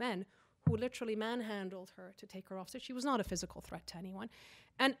 tall men who literally manhandled her to take her off. So she was not a physical threat to anyone.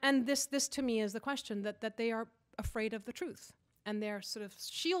 And this to me is the question, that they are afraid of the truth, and they're sort of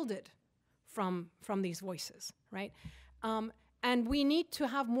shielded from these voices, right? And we need to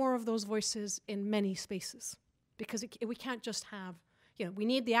have more of those voices in many spaces, because we can't just have, we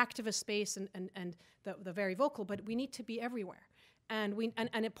need the activist space and the very vocal, but we need to be everywhere. And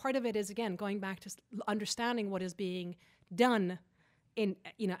part of it is, again, going back to understanding what is being done in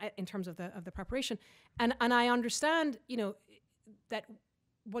terms of the preparation. And I understand, that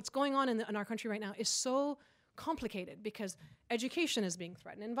what's going on in our country right now is so complicated, because education is being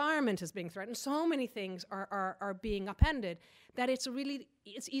threatened, environment is being threatened, so many things are being upended, that it's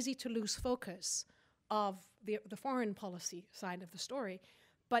easy to lose focus of the foreign policy side of the story.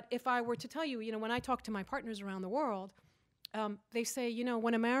 But if I were to tell you, when I talk to my partners around the world, they say,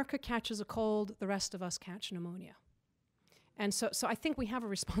 when America catches a cold, the rest of us catch pneumonia. And so I think we have a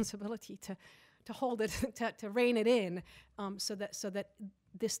responsibility to hold it, to rein it in, so that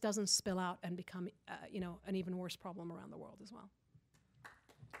this doesn't spill out and become, an even worse problem around the world as well.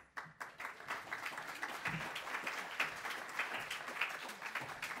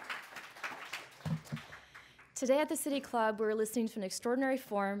 Today at the City Club, we're listening to an extraordinary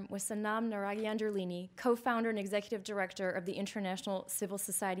forum with Sanam Naraghi-Anderlini, co-founder and executive director of the International Civil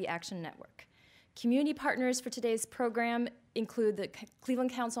Society Action Network. Community partners for today's program include the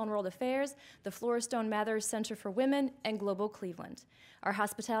Cleveland Council on World Affairs, the Floristone Mathers Center for Women, and Global Cleveland. Our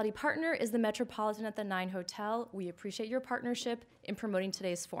hospitality partner is the Metropolitan at the 9 Hotel. We appreciate your partnership in promoting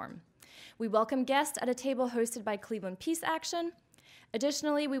today's forum. We welcome guests at a table hosted by Cleveland Peace Action.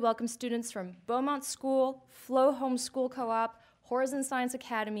 Additionally, we welcome students from Beaumont School, Flow Home School Co-op, Horizon Science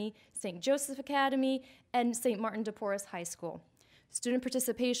Academy, St. Joseph Academy, and St. Martin de Porres High School. Student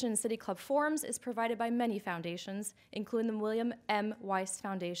participation in City Club forums is provided by many foundations, including the William M. Weiss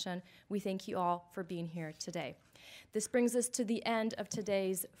Foundation. We thank you all for being here today. This brings us to the end of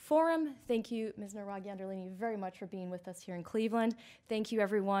today's forum. Thank you, Ms. Naraghi-Anderlini, very much for being with us here in Cleveland. Thank you,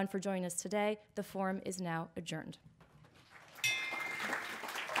 everyone, for joining us today. The forum is now adjourned.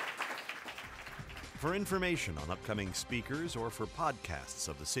 For information on upcoming speakers or for podcasts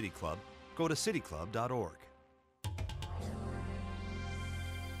of the City Club, go to cityclub.org.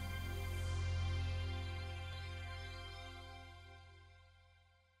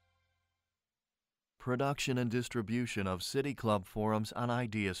 Production and distribution of City Club forums on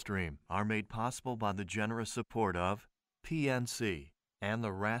IdeaStream are made possible by the generous support of PNC and the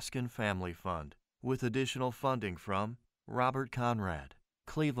Raskin Family Fund, with additional funding from Robert Conrad,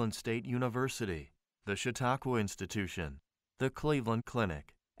 Cleveland State University, the Chautauqua Institution, the Cleveland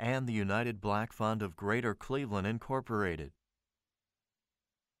Clinic, and the United Black Fund of Greater Cleveland Incorporated.